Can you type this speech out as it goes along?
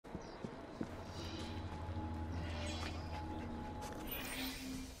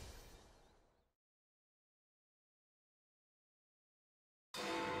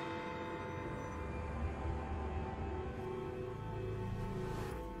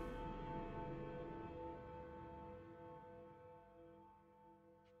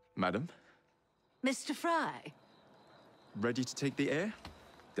Madam? Mr. Fry? Ready to take the air?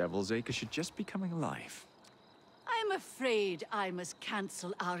 Devil's Acre should just be coming alive. I'm afraid I must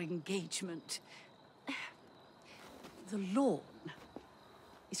cancel our engagement. The lawn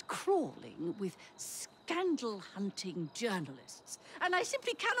is crawling with scandal-hunting journalists, and I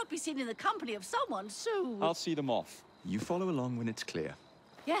simply cannot be seen in the company of someone so... I'll see them off. You follow along when it's clear.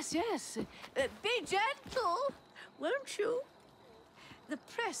 Yes, yes. Be gentle, won't you? The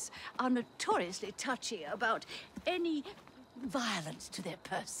press are notoriously touchy about any violence to their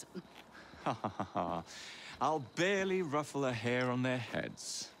person. Ha ha ha ha. I'll barely ruffle a hair on their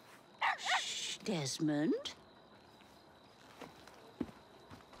heads. Shh, Desmond.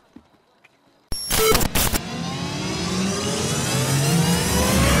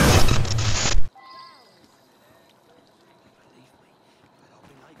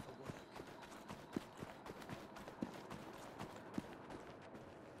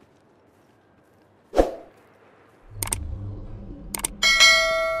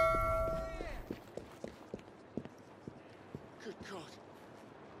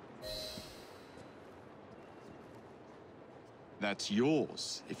 That's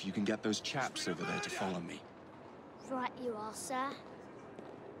yours, if you can get those chaps over there to follow me. Right you are, sir.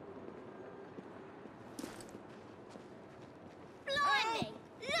 Blimey!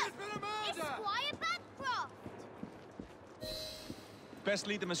 Look! It's Squire Bancroft! Best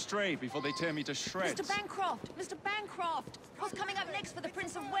lead them astray before they tear me to shreds. Mr. Bancroft! Mr. Bancroft! What's coming up next for the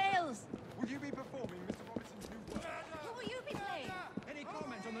Prince of Wales? Will you be performing Mr. Robinson's new work? Who will you be playing? Any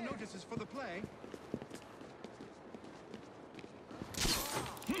comment on the notices for the play?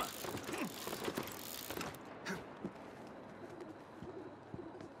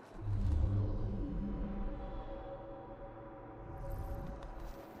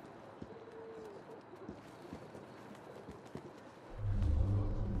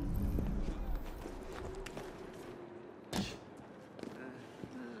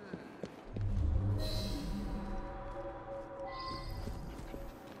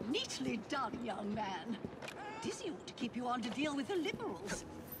 Neatly done, young man. Dizzy ought to keep you on to deal with the Liberals.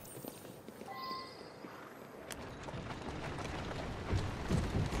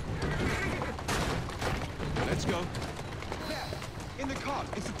 Let's go. There! In the cart!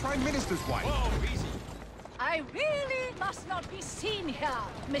 It's the Prime Minister's wife! Whoa, easy. I really must not be seen here,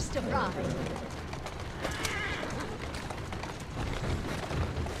 Mr. Fry.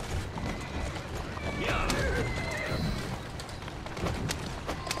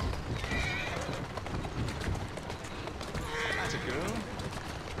 That's a girl.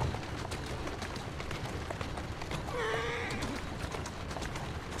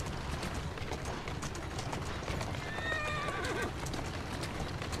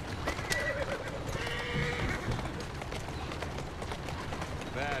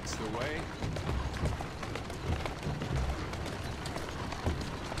 That's the way.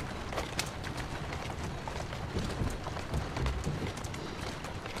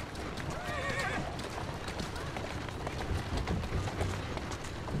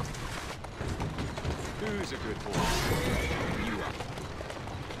 Who's a good horse? You are.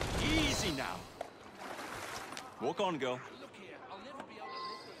 Easy now. Walk on, girl.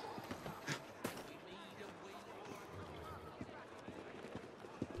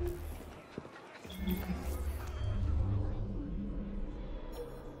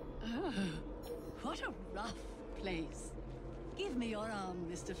 What a rough place. Give me your arm,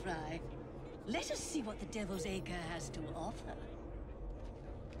 Mr. Fry. Let us see what the Devil's Acre has to offer.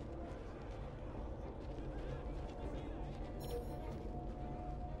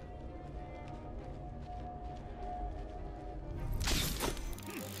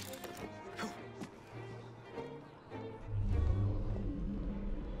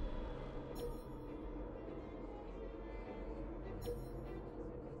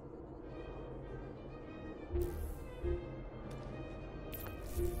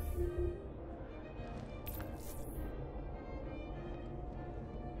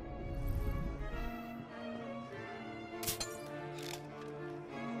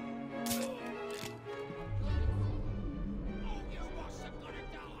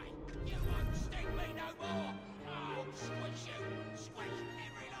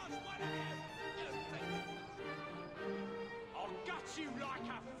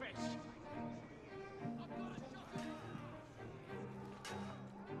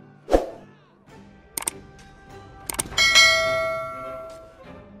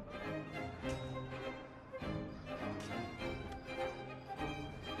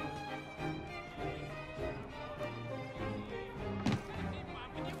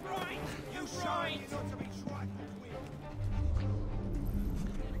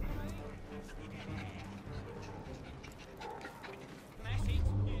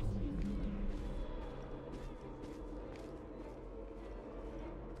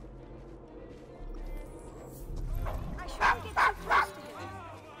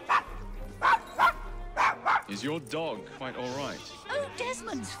 Is your dog quite all right? Oh,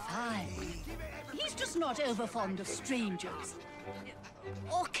 Desmond's fine. He's just not over fond of strangers.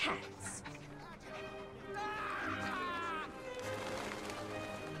 Or cats.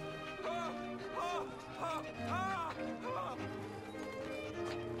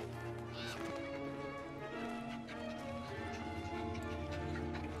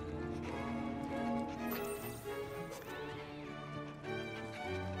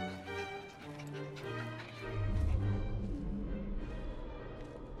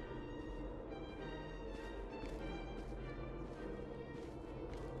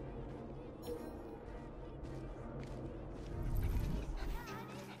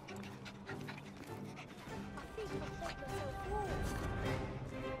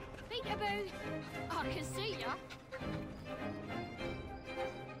 Peekaboo! I can see ya.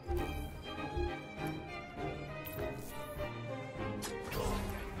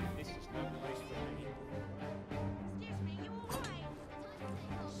 This is no place for me. Excuse me, you alright?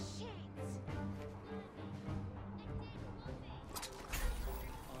 Shit!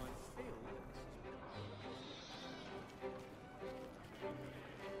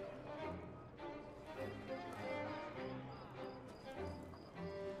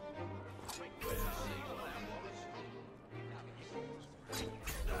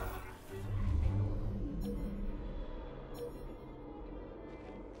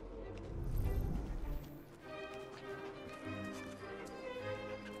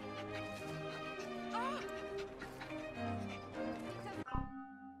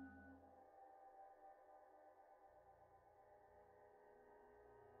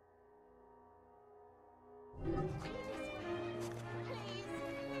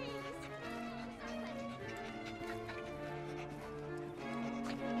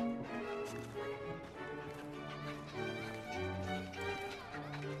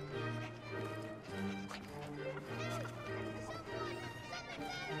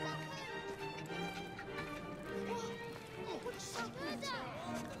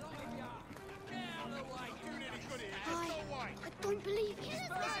 I don't believe it.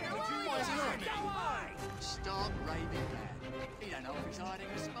 Stop raving mad. He don't know if he's hiding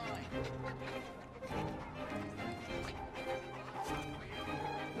a spine.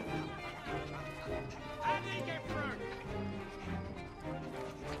 How did he get through?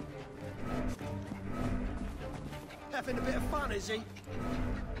 Having a bit of fun, is he?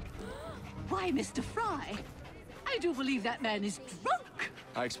 Why, Mr. Fry? I do believe that man is drunk.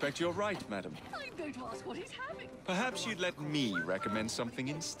 I expect you're right, madam. I'm going to ask what he's having. Perhaps you'd let me recommend something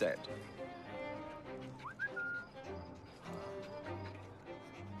instead.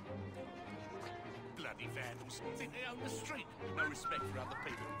 Bloody vandals. Think they own the street. No respect for other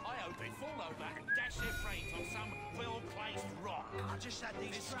people. I hope they fall over and dash their brains on some well-placed rock. I just had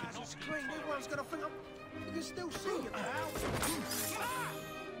these This trousers cannot be clean. Everyone's gonna think I'm... You can still see you, pal.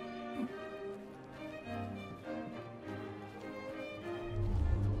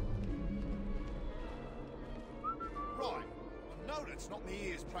 Right. I know that's not my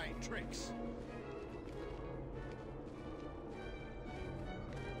ears playing tricks.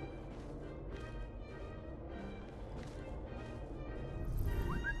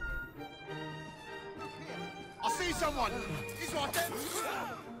 I see someone! He's right there!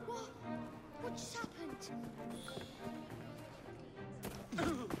 What? What just happened?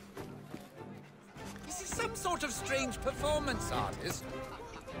 Is he some sort of strange performance artist?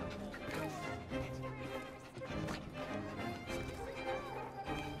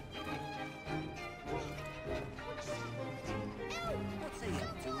 What's he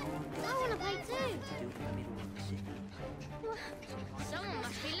up to? I want to play too. Someone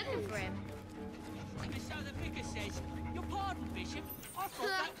must be looking for him. So the vicar says, your pardon, Bishop. I thought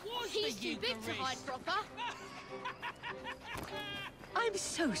that was He's the too big to hide proper. I'm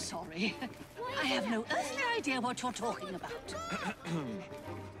so sorry. I have no earthly idea what you're talking about.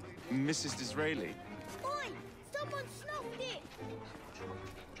 Mrs. Disraeli. Oi! Someone snuffed it!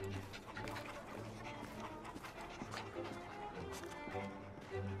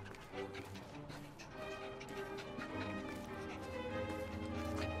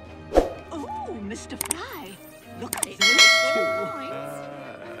 Oh, Mr. Fry. Look at those two.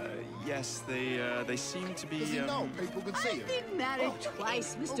 Yes, they seem to be, Does he know people can see I've him? been married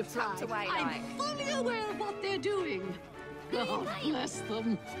twice, Mr. Fry. tucked away, I'm like. fully aware of what they're doing. Oh, bless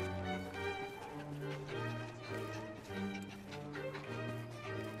them.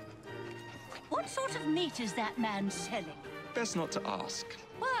 What sort of meat is that man selling? Best not to ask.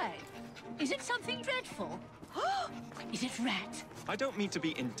 Why? Is it something dreadful? Is it rat? I don't mean to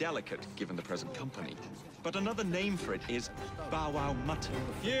be indelicate, given the present company, but another name for it is Bow Wow Mutton.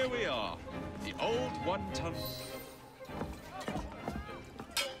 Here we are, the old one-ton...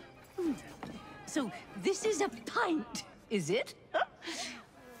 So this is a pint, is it?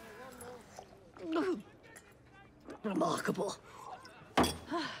 Remarkable.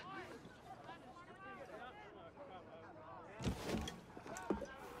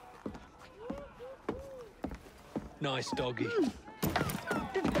 Nice doggy.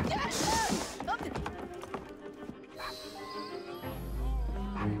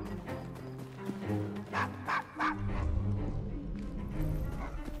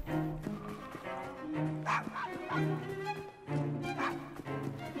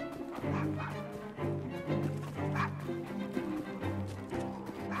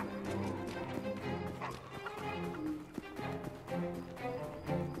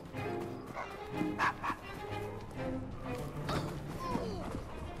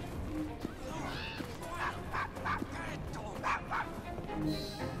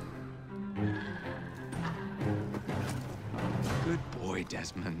 Good boy,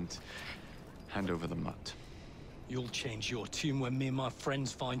 Desmond. Hand over the mutt. You'll change your tune when me and my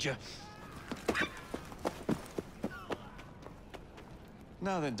friends find you.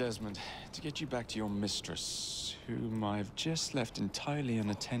 Now then, Desmond, to get you back to your mistress, whom I've just left entirely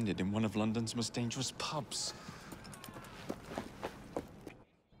unattended in one of London's most dangerous pubs.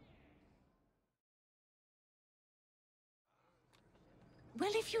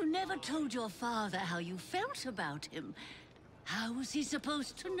 Well, if you never told your father how you felt about him, how was he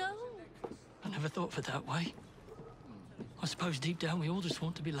supposed to know? I never thought of it that way. I suppose deep down we all just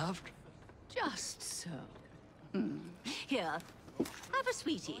want to be loved. Just so. Here, have a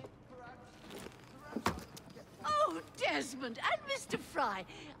sweetie. Oh, Desmond and Mr. Fry,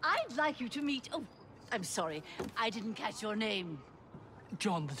 I'd like you to meet... Oh, I'm sorry, I didn't catch your name.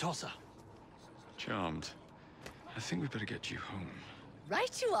 John the Tosser. Charmed. I think we better get you home.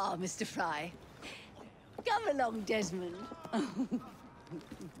 Right you are, Mr. Fry. Come along, Desmond.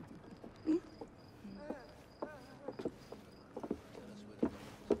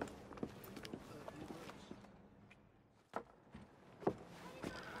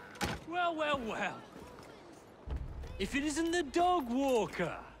 Well, well, well. If it isn't the dog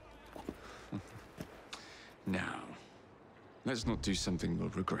walker. Now, let's not do something we'll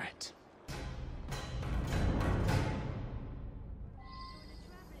regret.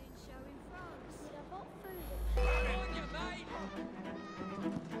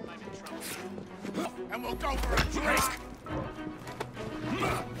 And we'll go for a drink!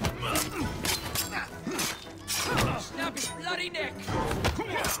 Snap his bloody neck!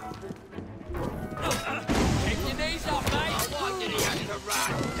 Keep your knees up, mate! I wanted he had to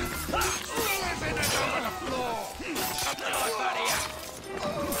run! He's in the door on the floor! Come on, buddy!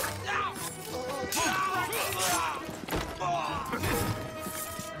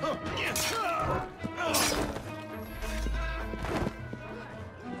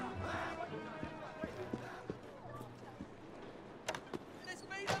 It's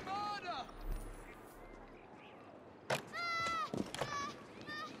been a murder!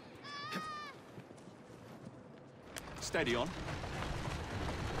 Steady on.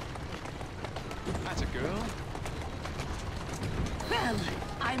 That's a girl. Well,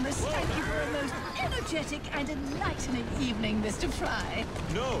 I must thank you for a most energetic and enlightening evening, Mr. Fry.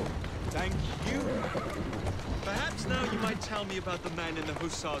 No, thank you. Perhaps now you might tell me about the man in the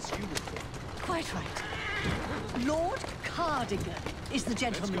hussar's uniform. Quite right. Lord Cardigan is the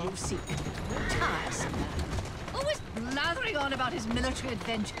gentleman you seek. Tiresome. Always blathering on about his military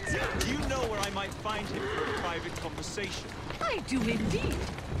adventures. Do you know where I might find him for a private conversation? I do indeed.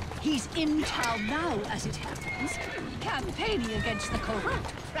 He's in town now, as it happens, campaigning against the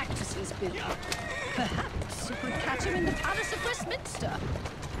corrupt practices bill. Perhaps you could catch him in the Palace of Westminster.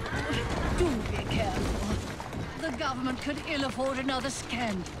 Do be careful. The government could ill afford another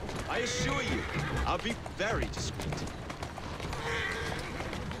scandal. I assure you, I'll be very discreet.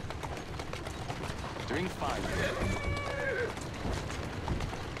 Doing fine.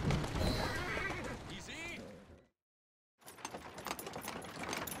 Easy!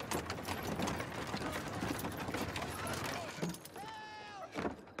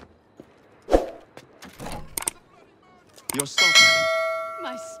 Your stop, madam.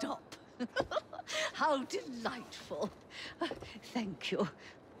 My stop. How delightful. Thank you.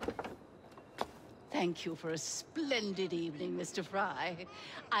 Thank you for a splendid evening, Mr. Fry.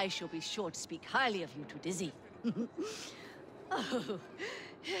 I shall be sure to speak highly of you to Dizzy. Oh,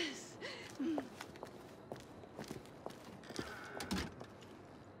 yes.